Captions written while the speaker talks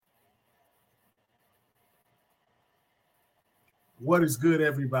What is good,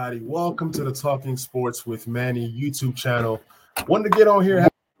 everybody? Welcome to the Talking Sports with Manny YouTube channel. Wanted to get on here,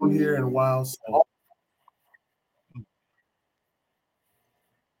 haven't been on here in a while. So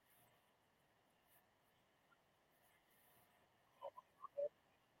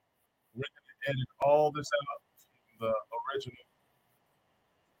we're gonna edit all this out from the original.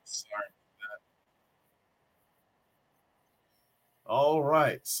 Sorry. All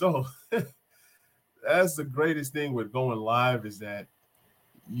right. So that's the greatest thing with going live is that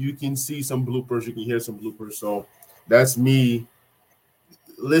you can see some bloopers, you can hear some bloopers. So that's me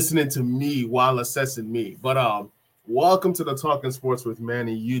listening to me while assessing me. But welcome to the Talking Sports with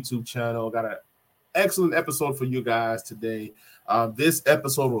Manny YouTube channel. Got an excellent episode for you guys today. This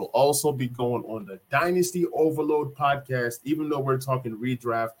episode will also be going on the Dynasty Overload podcast, even though we're talking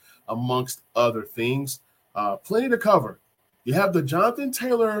redraft amongst other things. Plenty to cover. You have the Jonathan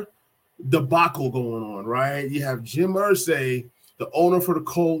Taylor debacle going on, right? You have Jim Irsay, the owner for the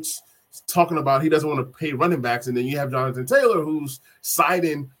Colts, talking about he doesn't want to pay running backs. And then you have Jonathan Taylor, who's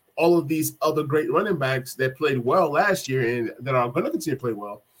citing all of these other great running backs that played well last year and that are going to continue to play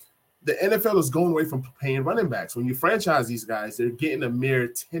well. The NFL is going away from paying running backs. When you franchise these guys, they're getting a mere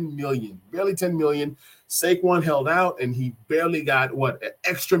 $10 million, barely $10 million. Saquon held out, and he barely got, an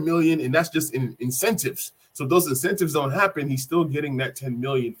extra million, and that's just in incentives. So those incentives don't happen. He's still getting that $10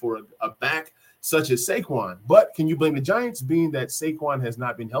 million for a back such as Saquon. But can you blame the Giants, being that Saquon has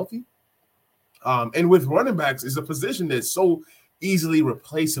not been healthy? And with running backs, is a position that's so easily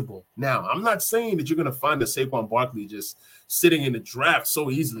replaceable. Now, I'm not saying that you're going to find a Saquon Barkley just sitting in the draft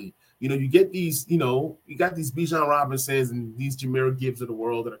so easily. You get these, you got these Bijan Robinsons and these Jahmyr Gibbs of the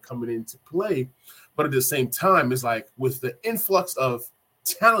world that are coming into play. But at the same time, it's like with the influx of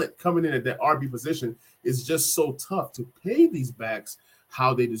talent coming in at that RB position, it's just so tough to pay these backs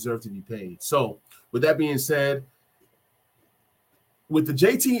how they deserve to be paid. So with that being said, with the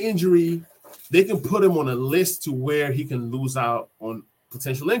JT injury, they can put him on a list to where he can lose out on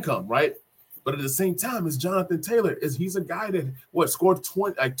potential income, right? But at the same time, it's Jonathan Taylor. He's a guy that scored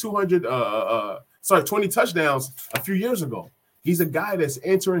 20 touchdowns a few years ago. He's a guy that's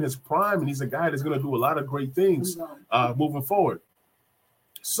entering his prime, and he's a guy that's going to do a lot of great things moving forward.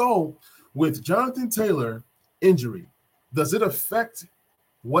 So with Jonathan Taylor injury, does it affect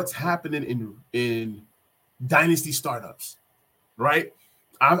what's happening in dynasty startups, right?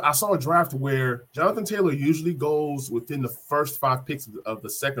 I saw a draft where Jonathan Taylor usually goes within the first 5 picks of the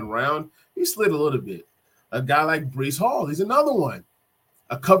second round. He slid a little bit. A guy like Breece Hall, he's another one.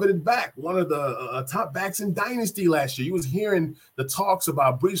 A coveted back, one of the top backs in Dynasty last year. You was hearing the talks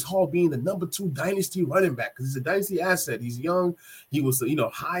about Breece Hall being the number 2 Dynasty running back because he's a Dynasty asset. He's young. He was,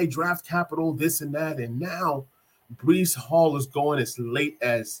 high draft capital, this and that. And now Breece Hall is going as late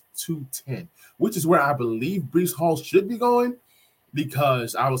as 210, which is where I believe Breece Hall should be going.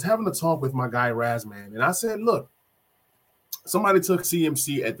 Because I was having a talk with my guy Razman, and I said, look, somebody took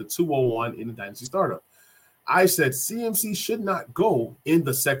CMC at the 201 in the Dynasty Startup. I said CMC should not go in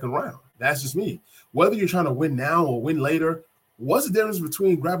the second round. That's just me. Whether you're trying to win now or win later, what's the difference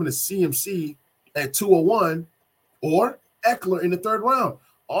between grabbing a CMC at 201 or Eckler in the third round?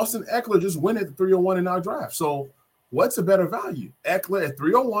 Austin Eckler just went at the 301 in our draft. So what's a better value? Eckler at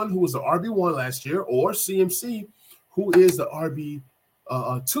 301, who was the RB1 last year, or CMC, who is the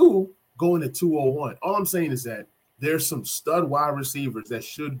RB2 going at 201. All I'm saying is that there's some stud wide receivers that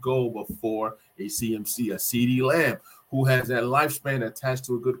should go before a CMC, a CD Lamb, who has that lifespan attached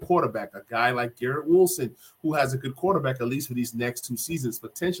to a good quarterback, a guy like Garrett Wilson, who has a good quarterback, at least for these next 2 seasons,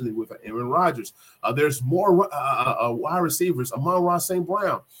 potentially with Aaron Rodgers. There's more wide receivers, Amon-Ra St.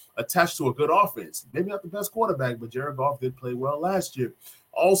 Brown, attached to a good offense. Maybe not the best quarterback, but Jared Goff did play well last year.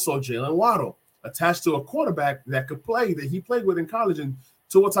 Also, Jalen Waddle, attached to a quarterback that could play, that he played with in college, and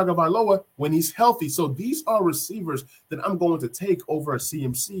Tua Tagovailoa when he's healthy. So these are receivers that I'm going to take over a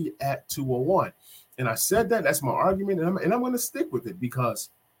CMC at 201. And I said that's my argument, and I'm going to stick with it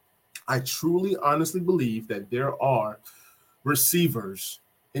because I truly, honestly believe that there are receivers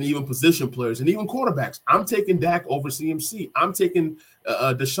and even position players and even quarterbacks. I'm taking Dak over CMC. I'm taking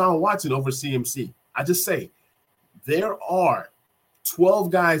Deshaun Watson over CMC. I just say there are 12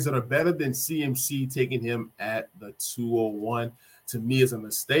 guys that are better than CMC. Taking him at the 201 to me is a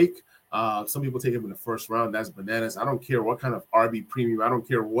mistake. Some people take him in the first round. That's bananas. I don't care what kind of RB premium. I don't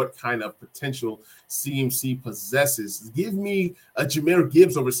care what kind of potential CMC possesses. Give me a Jahmyr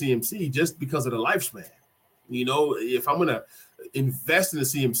Gibbs over CMC just because of the lifespan. If I'm going to invest in the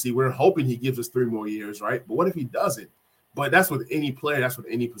CMC, we're hoping he gives us 3 more years, right? But what if he doesn't? But that's with any player. That's with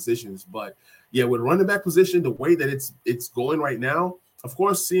any positions. But yeah, with running back position, the way that it's going right now, Of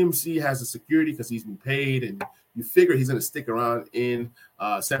course, CMC has a security because he's been paid, and you figure he's going to stick around in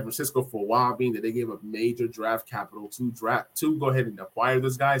San Francisco for a while, being that they gave up major draft capital to go ahead and acquire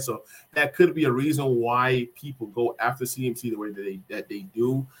this guy. So that could be a reason why people go after CMC the way that they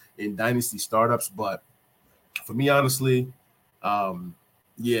do in dynasty startups. But for me, honestly,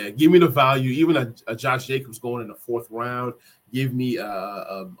 give me the value. Even a Josh Jacobs going in the 4th round. Give me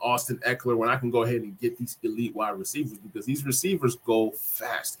Austin Eckler when I can go ahead and get these elite wide receivers, because these receivers go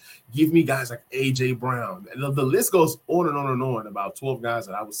fast. Give me guys like A.J. Brown. And the list goes on and on and on about 12 guys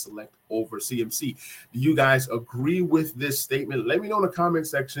that I would select over CMC. Do you guys agree with this statement? Let me know in the comment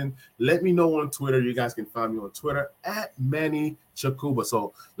section. Let me know on Twitter. You guys can find me on Twitter at Manny Chakuba.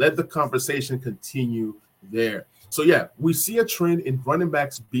 So let the conversation continue there. So, yeah, we see a trend in running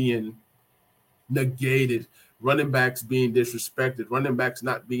backs being negated, running backs being disrespected, running backs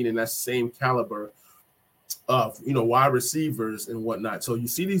not being in that same caliber of, wide receivers and whatnot. So you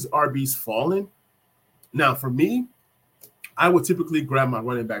see these RBs falling. Now, for me, I would typically grab my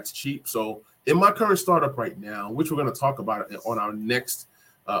running backs cheap. So in my current startup right now, which we're going to talk about on our next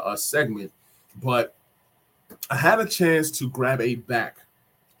segment, but I had a chance to grab a back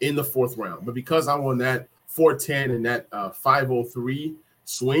in the 4th round. But because I'm on that 410 and that 503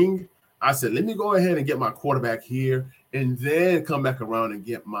 swing, I said, let me go ahead and get my quarterback here and then come back around and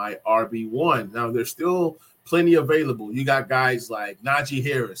get my RB1. Now, there's still plenty available. You got guys like Najee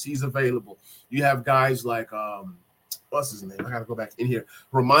Harris. He's available. You have guys like, what's his name? I got to go back in here.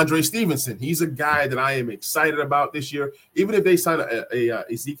 Ramondre Stevenson. He's a guy that I am excited about this year. Even if they sign a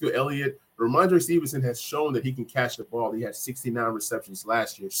Ezekiel Elliott, Ramondre Stevenson has shown that he can catch the ball. He had 69 receptions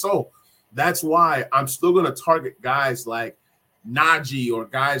last year. So that's why I'm still going to target guys like Najee or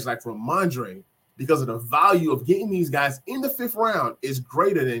guys like Ramondre, because of the value of getting these guys in the 5th round is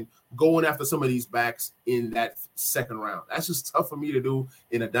greater than going after some of these backs in that 2nd round. That's just tough for me to do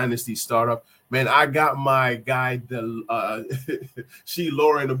in a dynasty startup. Man, I got my guy, She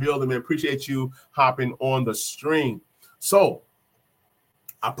Laura in the building, man. Appreciate you hopping on the stream. So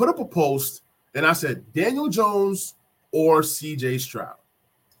I put up a post and I said, Daniel Jones or CJ Stroud.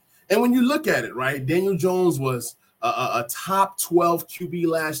 And when you look at it, right, Daniel Jones was a top 12 QB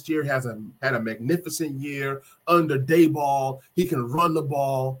last year, had a magnificent year under Dayball. He can run the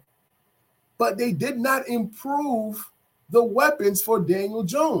ball. But they did not improve the weapons for Daniel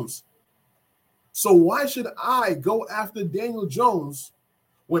Jones. So why should I go after Daniel Jones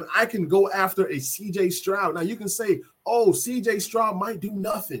when I can go after a CJ Stroud? Now, you can say, oh, CJ Stroud might do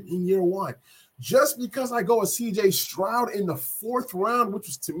nothing in year 1. Just because I go a CJ Stroud in the 4th round, which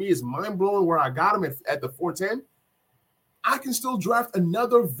was, to me, is mind-blowing where I got him at the 410, I can still draft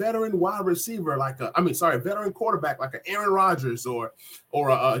another veteran wide receiver, veteran quarterback like an Aaron Rodgers or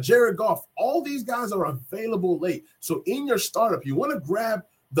a Jared Goff. All these guys are available late. So in your startup, you want to grab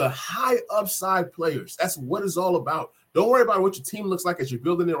the high upside players. That's what it's all about. Don't worry about what your team looks like as you're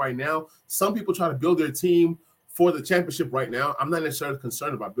building it right now. Some people try to build their team for the championship right now. I'm not necessarily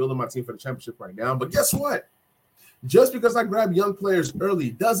concerned about building my team for the championship right now. But guess what? Just because I grab young players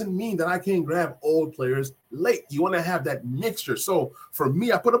early doesn't mean that I can't grab old players late. You want to have that mixture. So for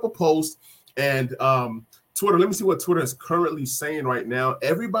me, I put up a post and Twitter, let me see what Twitter is currently saying right now.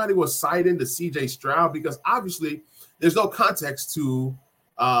 Everybody was citing the CJ Stroud because obviously there's no context to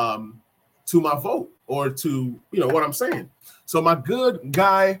my vote or to, what I'm saying. So my good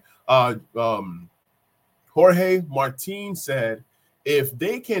guy, Jorge Martin said, if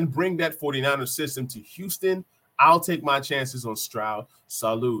they can bring that 49er system to Houston, I'll take my chances on Stroud.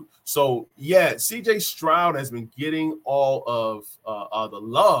 Salute. So, yeah, CJ Stroud has been getting all of the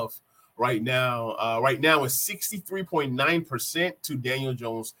love right now. Right now is 63.9% to Daniel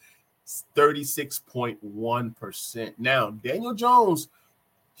Jones, 36.1%. Now, Daniel Jones,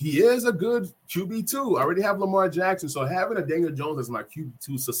 he is a good QB2. I already have Lamar Jackson, so having a Daniel Jones as my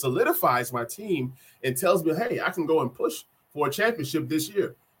QB2 solidifies my team and tells me, hey, I can go and push for a championship this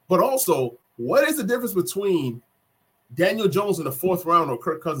year. But also, what is the difference between Daniel Jones in the 4th round or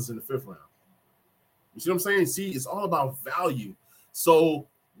Kirk Cousins in the 5th round? You see what I'm saying? See, it's all about value. So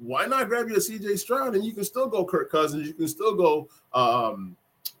why not grab you a CJ Stroud and you can still go Kirk Cousins. You can still go,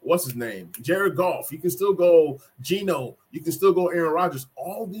 what's his name? Jared Goff. You can still go Geno. You can still go Aaron Rodgers.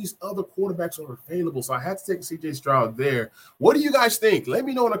 All these other quarterbacks are available. So I had to take CJ Stroud there. What do you guys think? Let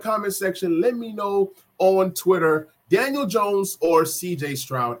me know in the comment section. Let me know on Twitter. Daniel Jones or CJ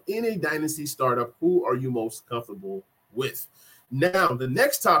Stroud in a dynasty startup. Who are you most comfortable with? Now, the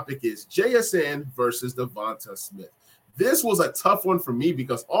next topic is JSN versus Devonta Smith. This was a tough one for me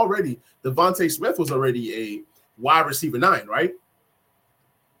because already Devonta Smith was already a wide receiver 9, right?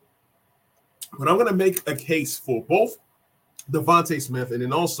 But I'm going to make a case for both Devontae Smith, and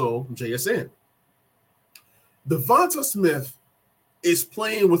then also JSN. Devonta Smith is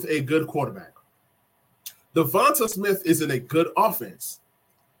playing with a good quarterback. Devonta Smith is in a good offense.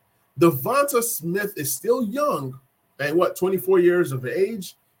 Devonta Smith is still young, at 24 years of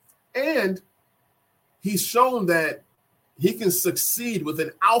age, and he's shown that he can succeed with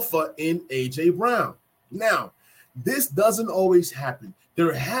an alpha in A.J. Brown. Now, this doesn't always happen.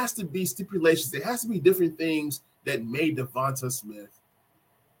 There has to be stipulations. There has to be different things that made Devonta Smith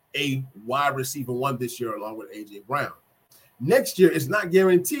a wide receiver one this year along with A.J. Brown. Next year, it's not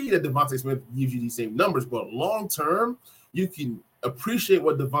guaranteed that Devonta Smith gives you these same numbers, but long term, you can appreciate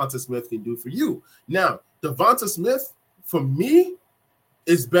what Devonta Smith can do for you. Now, Devonta Smith, for me,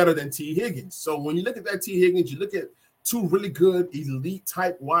 is better than T. Higgins. So when you look at that T. Higgins, you look at two really good elite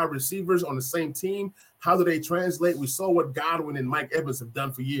type wide receivers on the same team. How do they translate? We saw what Godwin and Mike Evans have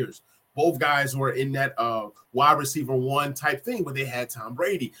done for years. Both guys were in that wide receiver one type thing, but they had Tom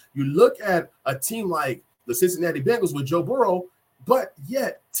Brady. You look at a team like the Cincinnati Bengals with Joe Burrow, but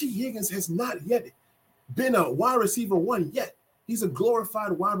yet T. Higgins has not yet been a wide receiver one yet. He's a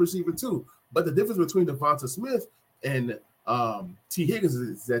glorified wide receiver too. But the difference between Devonta Smith and T. Higgins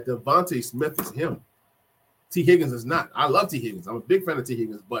is that Devonta Smith is him. T. Higgins is not. I love T. Higgins. I'm a big fan of T.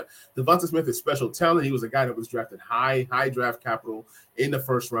 Higgins, but Devonta Smith is special talent. He was a guy that was drafted high draft capital in the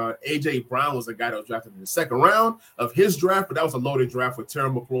first round. A.J. Brown was a guy that was drafted in the second round of his draft, but that was a loaded draft with Terry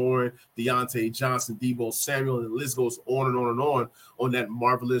McLaurin, Deontay Johnson, Deebo Samuel, and the list goes on and on and on that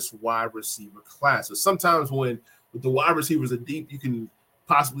marvelous wide receiver class. So sometimes when the wide receivers are deep, you can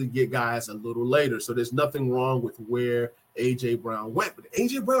possibly get guys a little later. So there's nothing wrong with where A.J. Brown went. But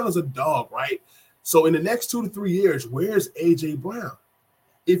A.J. Brown is a dog, right? So in the next 2 to 3 years, where's A.J. Brown?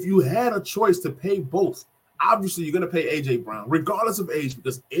 If you had a choice to pay both, obviously you're going to pay A.J. Brown, regardless of age,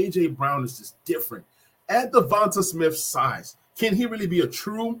 because A.J. Brown is just different. At Devonta Smith's size, can he really be a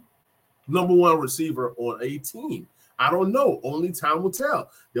true number one receiver on a team? I don't know. Only time will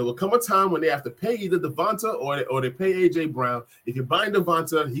tell. There will come a time when they have to pay either Devonta or they pay A.J. Brown. If you're buying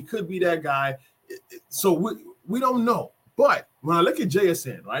Devonta, he could be that guy. So we don't know. But when I look at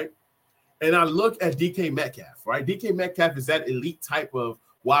JSN, right, and I look at DK Metcalf, right? DK Metcalf is that elite type of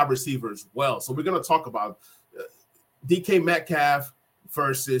wide receiver as well. So we're going to talk about DK Metcalf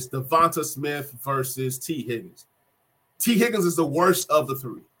versus Devonta Smith versus T. Higgins. T. Higgins is the worst of the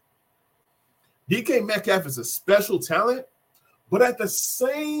three. DK Metcalf is a special talent, but at the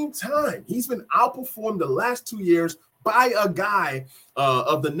same time, he's been outperformed the last 2 years by a guy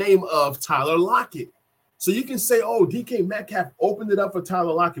of the name of Tyler Lockett. So you can say, oh, DK Metcalf opened it up for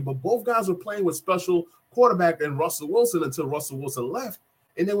Tyler Lockett, but both guys were playing with special quarterback and Russell Wilson until Russell Wilson left.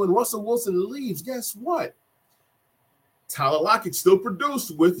 And then when Russell Wilson leaves, guess what? Tyler Lockett still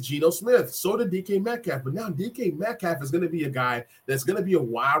produced with Geno Smith. So did DK Metcalf. But now DK Metcalf is going to be a guy that's going to be a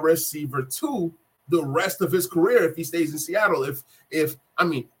wide receiver too the rest of his career if he stays in Seattle.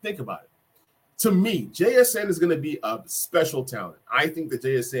 Think about it. To me, JSN is going to be a special talent. I think that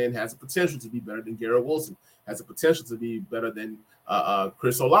JSN has the potential to be better than Garrett Wilson, has the potential to be better than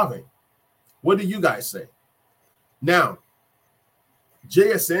Chris Olave. What do you guys say? Now,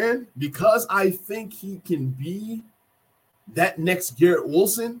 JSN, because I think he can be that next Garrett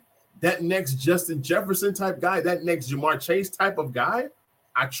Wilson, that next Justin Jefferson type guy, that next Jamar Chase type of guy,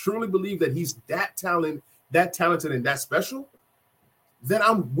 I truly believe that he's that talented and that special, that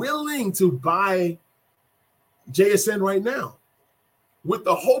I'm willing to buy JSN right now with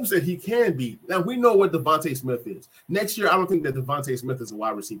the hopes that he can be. Now, we know what Devontae Smith is. Next year, I don't think that Devontae Smith is a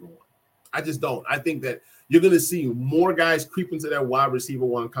wide receiver one. I just don't. I think that you're going to see more guys creep into that wide receiver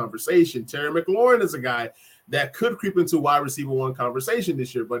one conversation. Terry McLaurin is a guy that could creep into wide receiver one conversation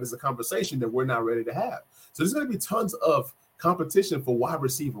this year, but it's a conversation that we're not ready to have. So there's going to be tons of competition for wide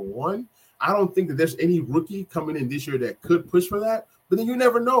receiver one. I don't think that there's any rookie coming in this year that could push for that. But then you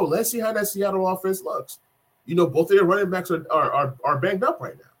never know. Let's see how that Seattle offense looks. You know, both of their running backs are banged up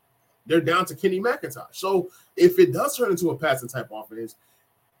right now. They're down to Kenny McIntosh. So if it does turn into a passing type offense,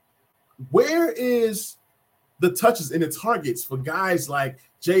 where is the touches and the targets for guys like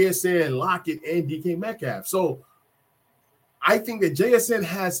JSN, Lockett, and DK Metcalf? So I think that JSN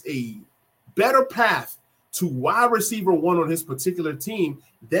has a better path to wide receiver one on his particular team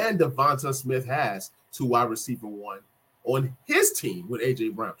than Devonta Smith has to wide receiver one on his team with A.J.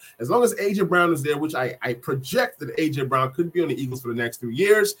 Brown. As long as A.J. Brown is there, which I project that A.J. Brown could be on the Eagles for the next 3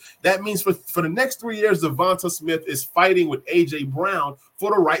 years, that means for the next 3 years, Devonta Smith is fighting with A.J. Brown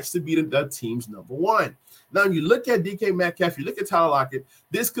for the rights to be the team's number one. Now, you look at DK Metcalf, you look at Tyler Lockett,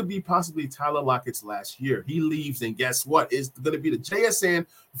 this could be possibly Tyler Lockett's last year. He leaves, and guess what? It's going to be the JSN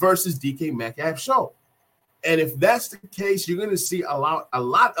versus DK Metcalf show. And if that's the case, you're going to see a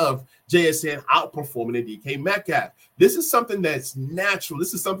lot of JSN outperforming the DK Metcalf. This is something that's natural.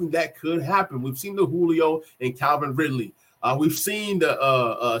 This is something that could happen. We've seen the Julio and Calvin Ridley. We've seen the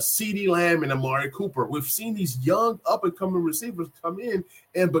CeeDee Lamb and Amari Cooper. We've seen these young up-and-coming receivers come in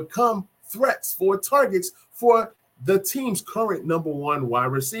and become threats for targets for the team's current number one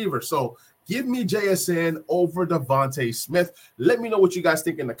wide receiver. So give me JSN over Devontae Smith. Let me know what you guys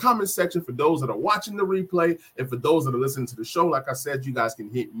think in the comment section for those that are watching the replay. And for those that are listening to the show, like I said, you guys can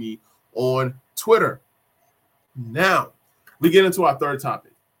hit me on Twitter. Now, we get into our third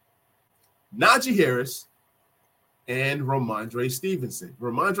topic. Najee Harris and Ramondre Stevenson.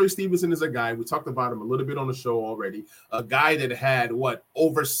 Ramondre Stevenson is a guy, we talked about him a little bit on the show already, a guy that had,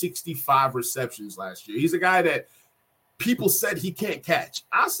 over 65 receptions last year. He's a guy that people said he can't catch.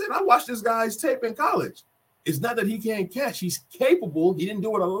 I said, I watched this guy's tape in college. It's not that he can't catch. He's capable. He didn't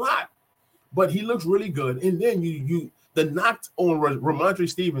do it a lot, but he looks really good. And then the knock on Ramondre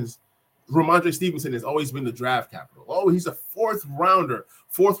Stevenson has always been the draft capital. Oh, he's a fourth round.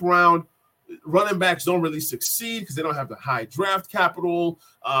 Running backs don't really succeed because they don't have the high draft capital.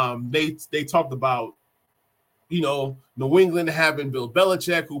 They talked about, New England having Bill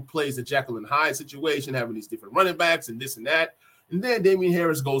Belichick, who plays the Jekyll and Hyde situation, having these different running backs and this and that. And then Damian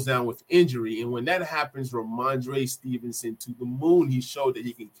Harris goes down with injury. And when that happens, Ramondre Stevenson to the moon. He showed that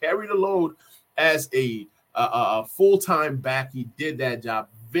he can carry the load as a full-time back. He did that job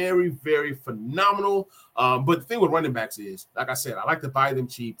very, very phenomenal. But the thing with running backs is, like I said, I like to buy them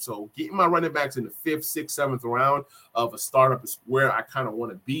cheap. So getting my running backs in the 5th, 6th, 7th round of a startup is where I kind of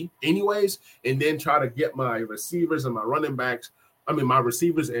want to be anyways. And then try to get my receivers and my my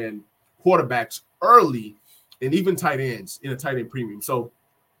receivers and quarterbacks early, and even tight ends in a tight end premium. So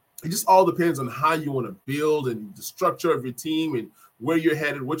it just all depends on how you want to build and the structure of your team and where you're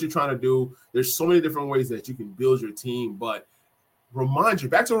headed, what you're trying to do. There's so many different ways that you can build your team, but back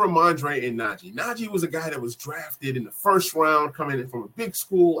to Ramondre and Najee. Najee was a guy that was drafted in the 1st round, coming in from a big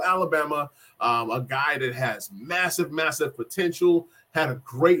school, Alabama, a guy that has massive, massive potential, had a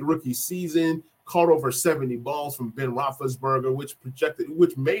great rookie season, caught over 70 balls from Ben Roethlisberger, which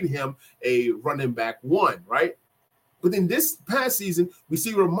made him a running back 1, right? But in this past season, we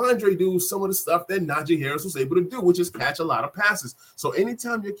see Ramondre do some of the stuff that Najee Harris was able to do, which is catch a lot of passes. So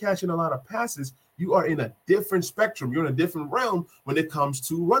anytime you're catching a lot of passes, you are in a different spectrum. You're in a different realm when it comes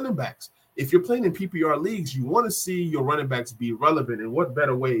to running backs. If you're playing in PPR leagues, you want to see your running backs be relevant. And what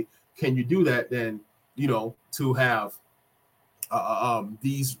better way can you do that than, to have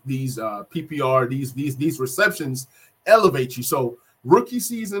these PPR, these receptions elevate you. So rookie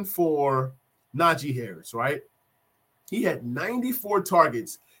season for Najee Harris, right? He had 94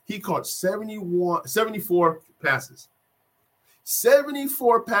 targets. He caught 74 passes.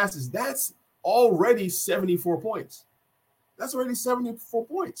 74 passes. That's already 74 points. That's already 74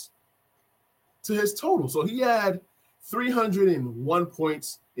 points to his total. So he had 301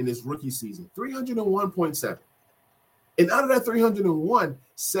 points in his rookie season, 301.7. And out of that 301,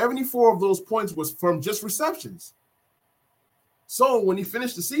 74 of those points was from just receptions. So when he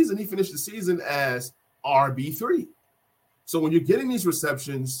finished the season as RB3. So when you're getting these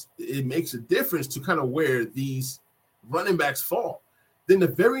receptions, it makes a difference to kind of where these running backs fall. Then the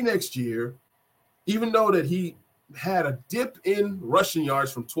very next year, even though that he had a dip in rushing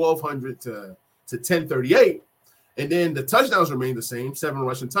yards from 1,200 to 1038, and then the touchdowns remained the same, 7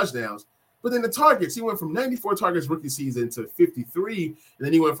 rushing touchdowns. But then the targets, he went from 94 targets rookie season to 53, and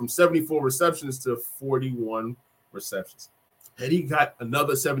then he went from 74 receptions to 41 receptions. Had he got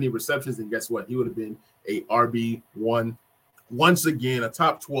another 70 receptions, then guess what? He would have been a RB1, once again, a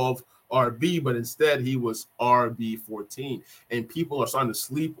top 12 RB, but instead he was RB14. And people are starting to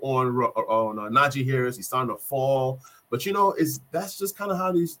sleep on Najee Harris. He's starting to fall. But, that's just kind of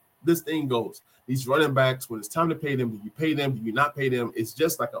how this thing goes. These running backs, when it's time to pay them, do you pay them? Do you not pay them? It's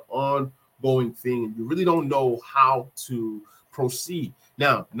just like an ongoing thing, and you really don't know how to proceed.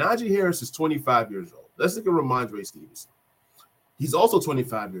 Now, Najee Harris is 25 years old. Let's look at Ramondre Stevenson. He's also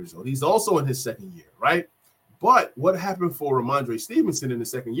 25 years old. He's also in his second year, right? But what happened for Ramondre Stevenson in the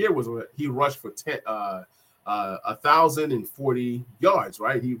second year was he rushed for 1,040 yards,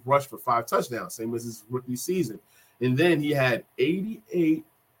 right? He rushed for 5 touchdowns, same as his rookie season. And then he had 88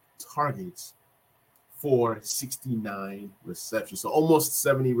 targets for 69 receptions, so almost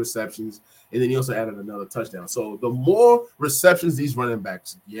 70 receptions. And then he also added another touchdown. So the more receptions these running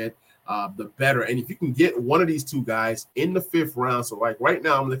backs get, the better. And if you can get one of these two guys in the 5th round, so like right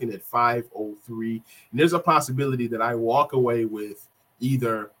now I'm looking at 503, and there's a possibility that I walk away with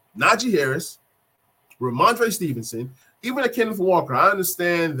either Najee Harris, Ramondre Stevenson, even a Kenneth Walker. I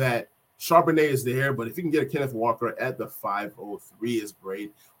understand that Charbonnet is there, but if you can get a Kenneth Walker at the 503 is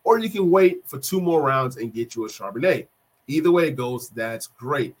great. Or you can wait for 2 more rounds and get you a Charbonnet. Either way it goes, that's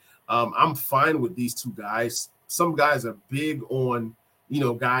great. I'm fine with these 2 guys. Some guys are big on,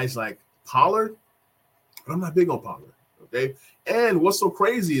 guys like Pollard, but I'm not big on Pollard, okay? And what's so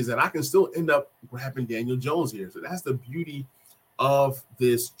crazy is that I can still end up grabbing Daniel Jones here. So that's the beauty of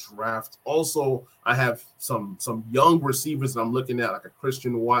this draft. Also, I have some young receivers that I'm looking at, like a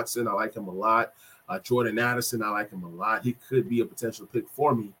Christian Watson. I like him a lot. Jordan Addison, I like him a lot. He could be a potential pick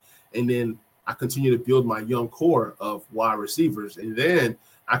for me. And then I continue to build my young core of wide receivers. And then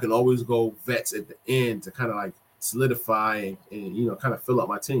I can always go vets at the end to kind of like solidify and kind of fill up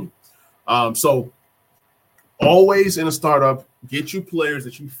my team. So always in a startup, get you players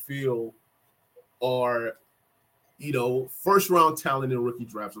that you feel are first round talent in rookie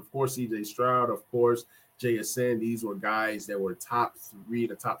drafts. Of course, CJ Stroud, of course, JSN. These were guys that were top 3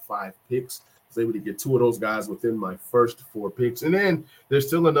 to top 5 picks. I was able to get 2 of those guys within my first 4 picks. And then there's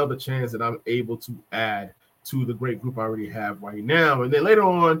still another chance that I'm able to add to the great group I already have right now. And then later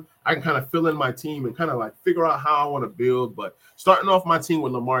on, I can kind of fill in my team and kind of like figure out how I want to build. But starting off my team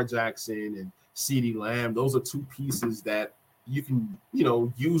with Lamar Jackson and CeeDee Lamb, those are 2 pieces that you can,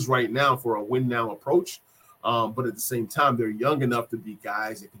 use right now for a win now approach. But at the same time, they're young enough to be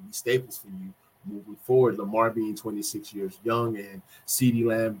guys that can be staples for you moving forward. Lamar being 26 years young and CeeDee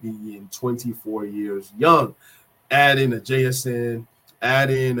Lamb being 24 years young. Add in a JSN, add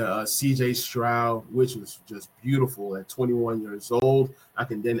in a CJ Stroud, which is just beautiful at 21 years old. I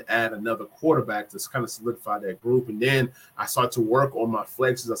can then add another quarterback to kind of solidify that group. And then I start to work on my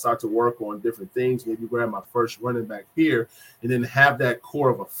flexes. I start to work on different things. Maybe grab my first running back here and then have that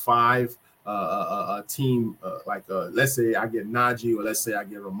core of a 5 a team let's say I get Najee or let's say I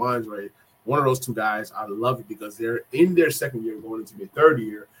get Ramondre, one of those 2 guys. I love it because they're in their second year going into their third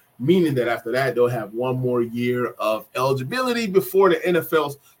year, meaning that after that they'll have 1 more year of eligibility before the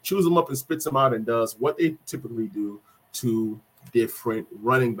NFL chews them up and spits them out and does what they typically do to different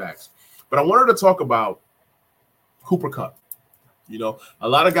running backs. But I wanted to talk about Cooper Kupp. A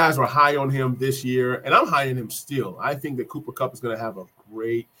lot of guys were high on him this year, and I'm high on him still. I think that Cooper Kupp is going to have a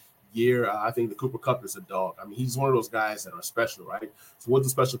great year. I think the Cooper Kupp is a dog. I mean, he's one of those guys that are special, right? So what do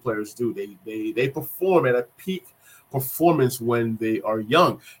special players do? They perform at a peak performance when they are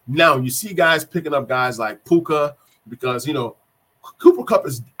young. Now you see guys picking up guys like Puka because Cooper Kupp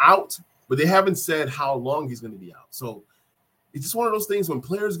is out, but they haven't said how long he's going to be out. So it's just one of those things when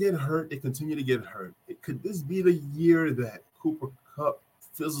players get hurt, they continue to get hurt. Could this be the year that Cooper Kupp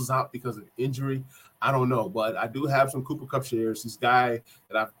fizzles out because of injury? I don't know, but I do have some Cooper Kupp shares. He's a guy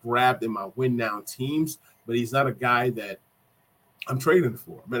that I've grabbed in my win now teams, but he's not a guy that I'm trading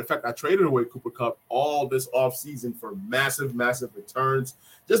for. Matter of fact, I traded away Cooper Kupp all this offseason for massive, massive returns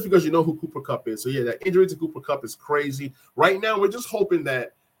just because you know who Cooper Kupp is. So, yeah, that injury to Cooper Kupp is crazy. Right now, we're just hoping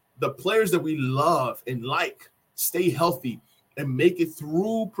that the players that we love and like stay healthy and make it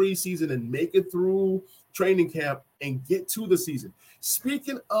through preseason and make it through training camp and get to the season.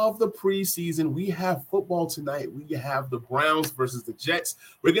 Speaking of the preseason, we have football tonight. We have the Browns versus the Jets.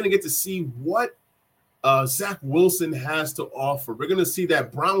 We're going to get to see what Zach Wilson has to offer. We're going to see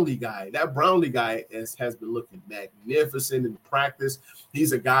that Brownlee guy. That Brownlee guy has been looking magnificent in practice.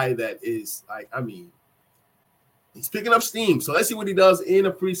 He's a guy that is he's picking up steam. So let's see what he does in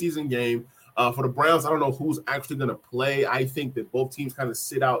a preseason game. For the Browns, I don't know who's actually going to play. I think that both teams kind of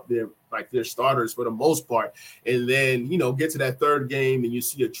sit out their starters for the most part, and then get to that third game and you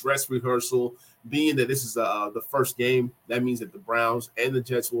see a dress rehearsal. Being that this is the first game, that means that the Browns and the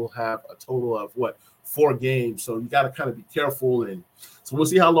Jets will have a total of 4 games. So you got to kind of be careful, and so we'll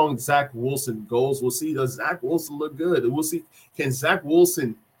see how long Zach Wilson goes. We'll see, does Zach Wilson look good? And we'll see, can Zach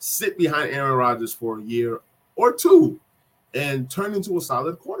Wilson sit behind Aaron Rodgers for a year or 2 and turn into a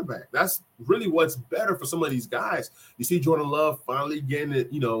solid quarterback? That's really what's better for some of these guys. You see Jordan Love finally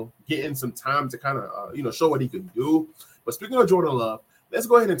getting some time to kind of, show what he can do. But speaking of Jordan Love, let's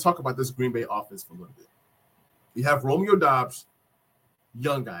go ahead and talk about this Green Bay offense for a little bit. You have Romeo Doubs,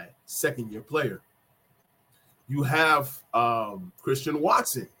 young guy, second-year player. You have Christian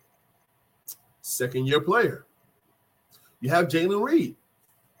Watson, second-year player. You have Jaden Reed,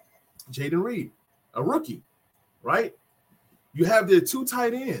 a rookie, right? You have the 2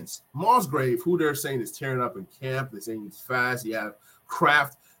 tight ends, Musgrave, who they're saying is tearing up in camp. They're saying he's fast. You have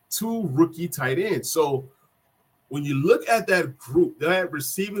Kraft, 2 rookie tight ends. So when you look at that group, that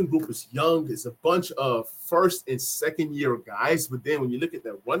receiving group is young. It's a bunch of first and second year guys. But then when you look at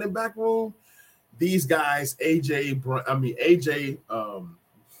the running back room, these guys, Aaron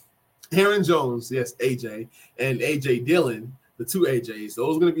Jones, yes, AJ, and AJ Dillon, the two AJs.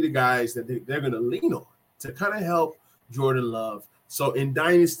 Those are going to be the guys that they're going to lean on to kind of help Jordan Love. So in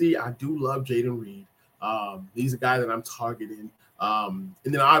Dynasty, I do love Jaden Reed. He's a guy that I'm targeting. And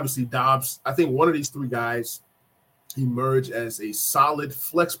then obviously Dobbs. I think one of these three guys emerge as a solid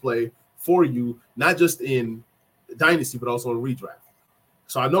flex play for you, not just in Dynasty, but also in Redraft.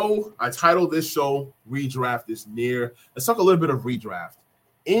 So I know I titled this show Redraft is near. Let's talk a little bit of Redraft.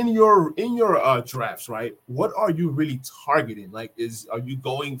 In your drafts, right? What are you really targeting? Like, are you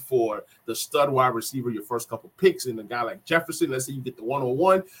going for the stud wide receiver, your first couple picks, and a guy like Jefferson? Let's say you get the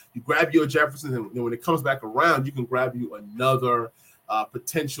 101, you grab your Jefferson, and when it comes back around, you can grab you another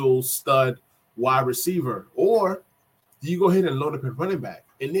potential stud wide receiver. Or do you go ahead and load up at running back?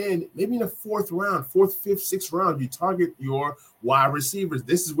 And then maybe in the fourth, fifth, sixth round, you target your wide receivers.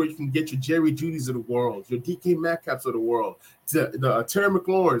 This is where you can get your Jerry Judys of the world, your DK Metcalfs of the world, the Terry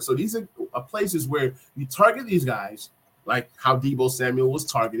McLaurin. So these are places where you target these guys, like how Deebo Samuel was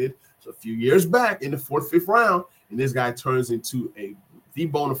targeted so a few years back in the fourth, fifth round, and this guy turns into the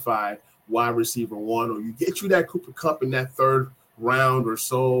bona fide wide receiver one, or you get you that Cooper Kupp in that third round or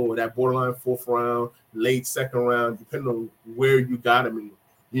so, or that borderline fourth round, late second round, depending on where you got him, and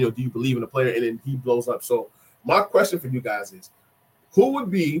do you believe in the player, and then he blows up. So my question for you guys is, who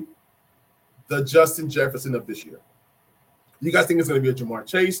would be the Justin Jefferson of this year? You guys think it's going to be a Jamar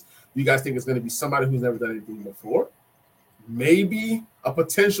Chase? You guys think it's going to be somebody who's never done anything before? Maybe a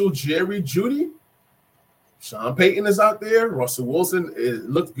potential Jerry Jeudy? Sean Payton is out there. Russell Wilson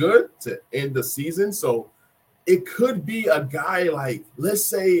looked good to end the season. So it could be a guy like, let's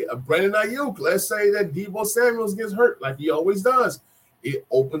say, a Brandon Ayuk. Let's say that Deebo Samuel gets hurt like he always does. It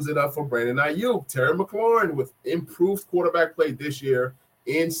opens it up for Brandon Ayuk, Terry McLaurin with improved quarterback play this year,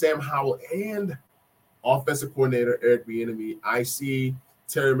 and Sam Howell and offensive coordinator Eric Bieniemy. I see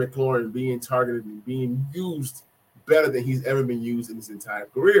Terry McLaurin being targeted and being used better than he's ever been used in his entire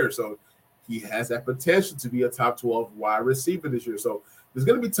career. So he has that potential to be a top 12 wide receiver this year. So there's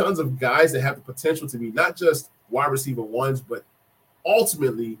going to be tons of guys that have the potential to be not just wide receiver ones, but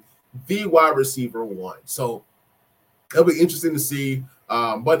ultimately the wide receiver one. So it'll be interesting to see.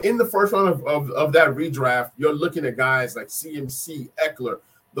 But in the first round of that redraft, you're looking at guys like CMC, Eckler.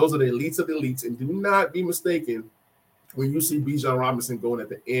 Those are the elites of the elites. And do not be mistaken when you see Bijan Robinson going at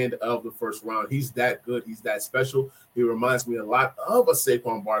the end of the first round. He's that good. He's that special. He reminds me a lot of a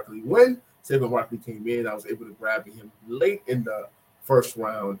Saquon Barkley. When Saquon Barkley came in, I was able to grab him late in the first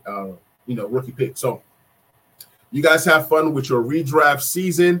round, rookie pick. So you guys have fun with your redraft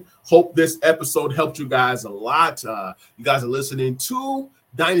season. Hope this episode helped you guys a lot. You guys are listening to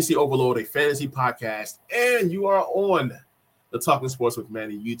Dynasty Overload, a fantasy podcast, and you are on the Talking Sports with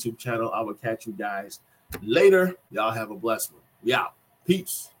Manny YouTube channel. I will catch you guys later. Y'all have a blessed one. We out.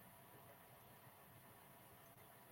 Peace.